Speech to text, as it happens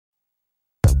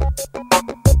Hey,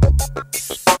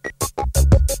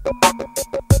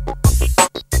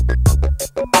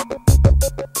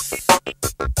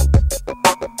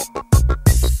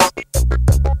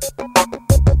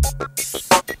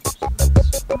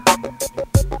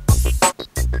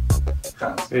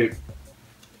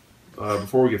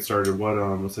 before we get started,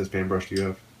 what size paintbrush do you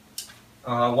have?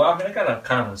 Well, I mean, I got a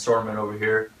kind of an assortment over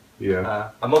here. Yeah.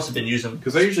 I mostly been using...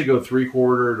 Because I usually go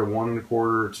 3/4 to 1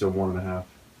 1/4 to 1 1/2.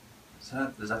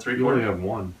 Is that 3/4? You only have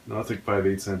one. No, that's like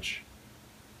 5/8 inch.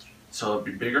 So it'd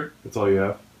be bigger? That's all you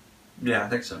have? Yeah, I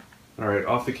think so. Alright,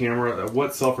 off the camera,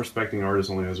 what self-respecting artist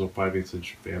only has a 5/8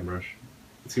 inch fan brush?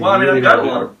 Well, I mean, I've got a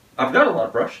lot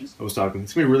of brushes. I was talking.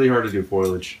 It's going to be really hard to do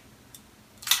foliage.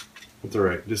 That's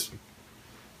alright. Just...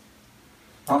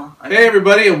 Hey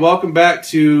everybody, and welcome back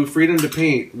to Freedom to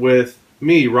Paint with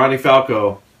me, Ronnie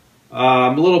Falco.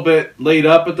 I'm a little bit laid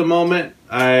up at the moment.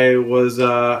 I was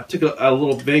took a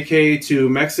little vacay to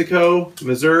Mexico,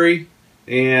 Missouri,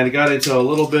 and got into a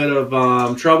little bit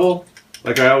of trouble,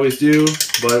 like I always do,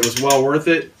 but it was well worth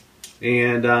it.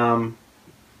 And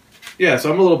yeah, so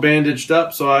I'm a little bandaged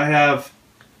up. So I have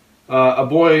an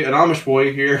Amish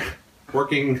boy here,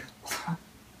 working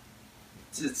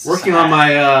on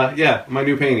my my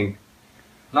new painting.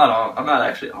 I'm not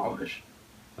actually Amish.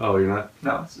 Oh, you're not?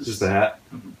 No, it's just a hat.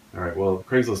 Mm-hmm. All right. Well,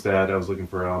 Craigslist ad. I was looking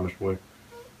for an Amish boy.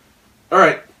 All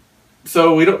right.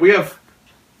 So we have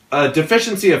a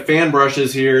deficiency of fan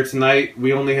brushes here tonight.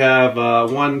 We only have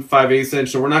one 5/8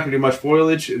 inch, so we're not going to do much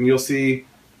foliage, and you'll see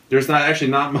there's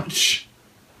not much.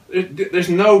 There's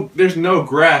no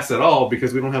grass at all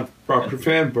because we don't have proper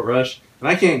fan brush, and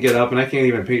I can't get up and I can't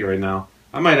even paint right now.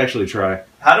 I might actually try.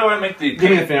 How do I make the... Give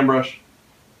me a fan brush.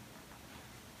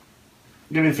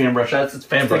 Give me the fan brush. That's its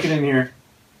fan brush. Stick it in here.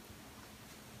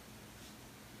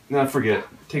 No, forget.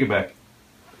 Take it back.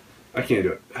 I can't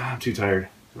do it. I'm too tired.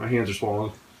 My hands are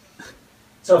swollen.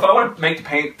 So if I want to make the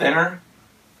paint thinner...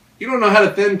 You don't know how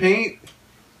to thin paint?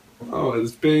 Oh,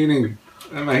 it's painting.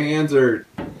 And my hands are...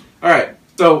 Alright,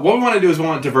 so what we want to do is we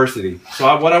want diversity.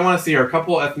 So what I want to see are a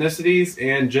couple ethnicities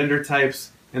and gender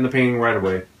types in the painting right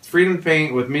away. It's Freedom to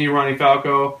Paint with me, Ronnie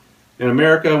Falco. In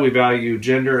America, we value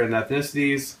gender and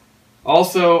ethnicities.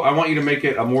 Also, I want you to make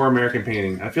it a more American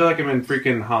painting. I feel like I'm in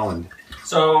freaking Holland.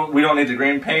 So we don't need the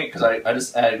green paint because I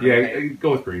just added green paint. Yeah,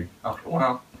 go with green. Okay,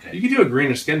 well, okay. You could do a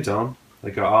greenish skin tone,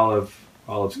 like an olive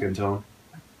skin tone.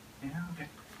 Yeah, okay.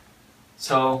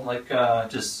 So like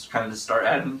just kind of start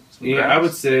adding some Yeah, grass. I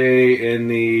would say in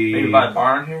the maybe by the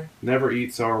barn here. Never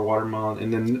eat sour watermelon,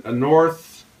 and then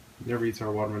never eat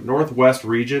sour watermelon. Northwest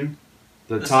region,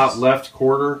 the top left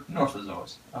quarter. North is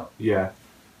always. Oh. Yeah,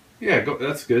 yeah. Go.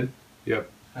 That's good. Yep.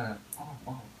 Oh.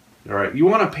 All right. You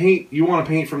want to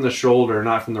paint from the shoulder,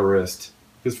 not from the wrist,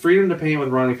 because Freedom to Paint with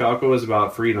Ronnie Falco is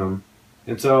about freedom.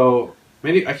 And so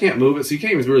maybe I can't move it, so you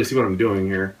can't even really see what I'm doing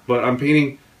here. But I'm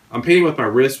painting with my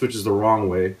wrist, which is the wrong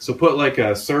way. So put like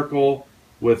a circle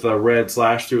with a red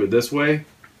slash through it this way,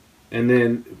 and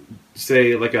then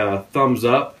say like a thumbs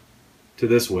up to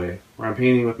this way, where I'm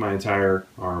painting with my entire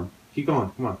arm. Keep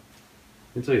going. Come on.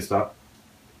 Until you stop.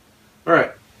 All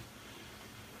right.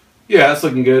 Yeah, that's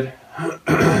looking good.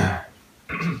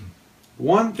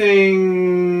 One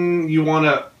thing you want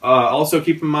to also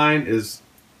keep in mind is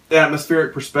the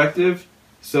atmospheric perspective.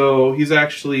 So he's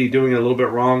actually doing it a little bit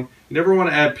wrong. You never want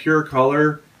to add pure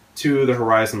color to the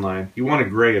horizon line. You want to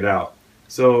gray it out.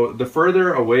 So the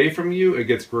further away from you, it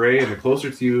gets gray, and the closer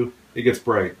to you, it gets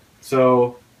bright.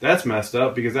 So that's messed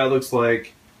up because that looks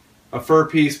like a fur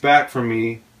piece back from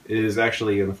me is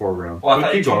actually in the foreground. Well, I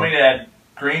thought you told me to add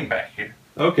green back here.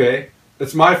 Okay,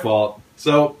 it's my fault.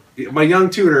 So my young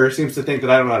tutor seems to think that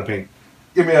I don't know how to paint.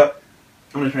 Give me up.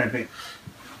 I'm gonna try and paint.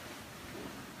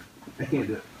 I can't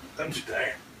do it. I'm too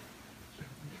tired.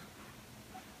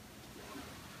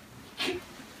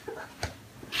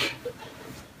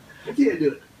 I can't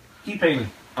do it. Keep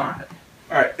painting. All right.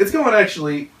 All right. It's going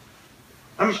actually.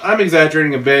 I'm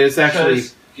exaggerating a bit. It's actually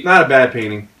not a bad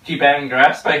painting. Keep adding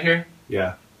grass back here.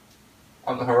 Yeah.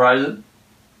 On the horizon.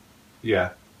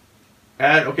 Yeah.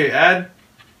 Add a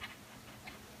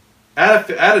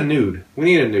nude. We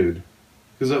need a nude.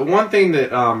 Because one thing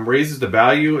that raises the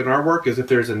value in our work is if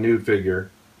there's a nude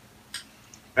figure.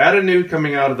 Add a nude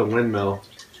coming out of the windmill.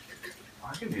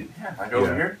 I can do that. I go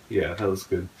over here. Yeah, that looks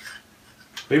good.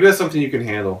 Maybe that's something you can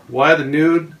handle. We'll add the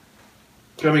nude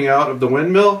coming out of the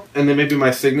windmill, and then maybe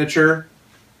my signature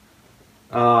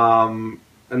in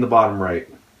the bottom right.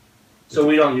 So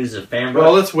we don't use a fan brush?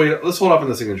 Well, let's wait. Let's hold off on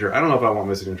the signature. I don't know if I want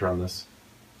my signature on this.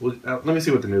 Let me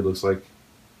see what the nude looks like.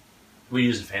 We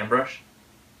use a fan brush?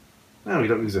 No, you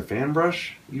don't use a fan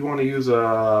brush. You want to use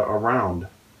a round.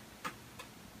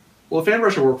 Well, the fan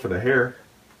brush will work for the hair,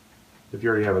 if you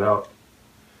already have it out.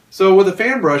 So with a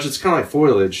fan brush, it's kind of like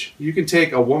foliage. You can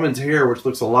take a woman's hair, which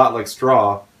looks a lot like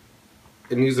straw,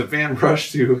 and use a fan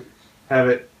brush to have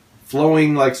it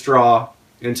flowing like straw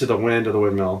into the wind of the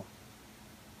windmill.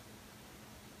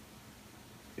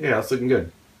 Yeah, it's looking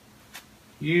good.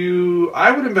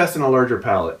 I would invest in a larger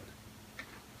palette.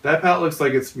 That palette looks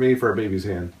like it's made for a baby's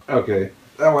hand. Okay,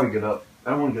 I want to get up.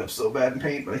 I want to get up so bad and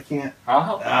paint, but I can't. I'll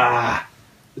help. Ah,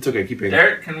 it's okay. Keep painting.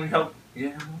 Derek, can we help?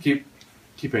 Yeah. Keep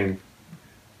painting.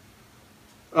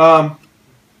 So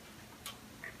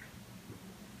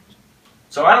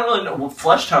I don't really know. Well,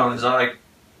 flesh tone is that like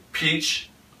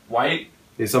peach, white?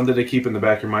 It's something to keep in the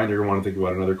back of your mind. You're going to want to think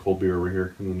about another cold beer over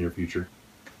here in the near future.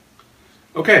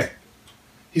 Okay.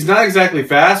 He's not exactly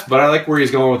fast, but I like where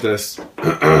he's going with this.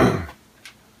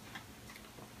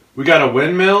 We got a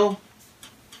windmill,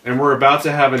 and we're about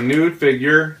to have a nude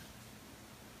figure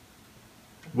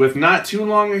with not too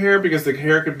long a hair because the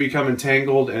hair could become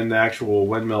entangled in the actual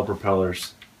windmill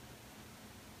propellers.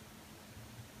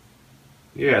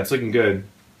 Yeah, it's looking good.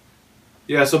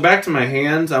 Yeah, so back to my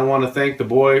hands. I want to thank the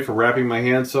boy for wrapping my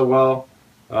hands so well.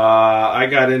 I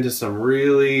got into some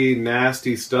really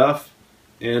nasty stuff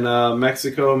in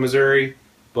Mexico, Missouri,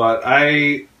 but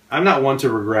I'm not one to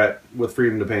regret with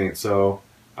freedom to paint. So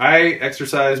I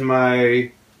exercise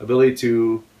my ability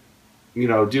to,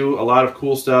 do a lot of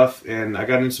cool stuff, and I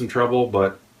got into some trouble,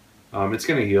 but it's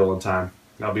gonna heal in time.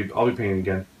 I'll be painting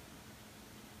again.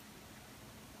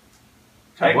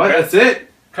 What? That's it?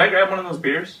 Can I grab one of those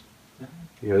beers?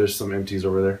 Yeah, there's some empties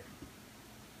over there.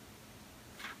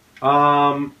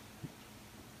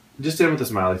 Just in with a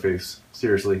smiley face.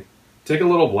 Seriously. Take a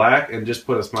little black and just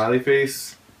put a smiley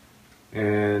face.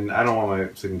 And I don't want my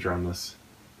signature on this.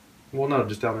 Well, no,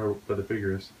 just down there where the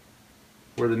figure is.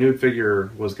 Where the nude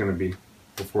figure was going to be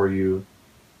before you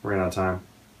ran out of time.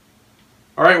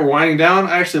 Alright, we're winding down.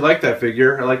 I actually like that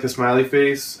figure. I like the smiley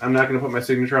face. I'm not going to put my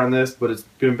signature on this, but it's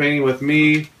been painting with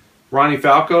me, Ronnie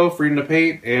Falco, Freedom to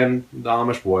Paint, and the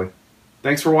Amish boy.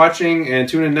 Thanks for watching, and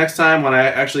tune in next time when I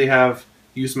actually have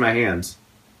use of my hands.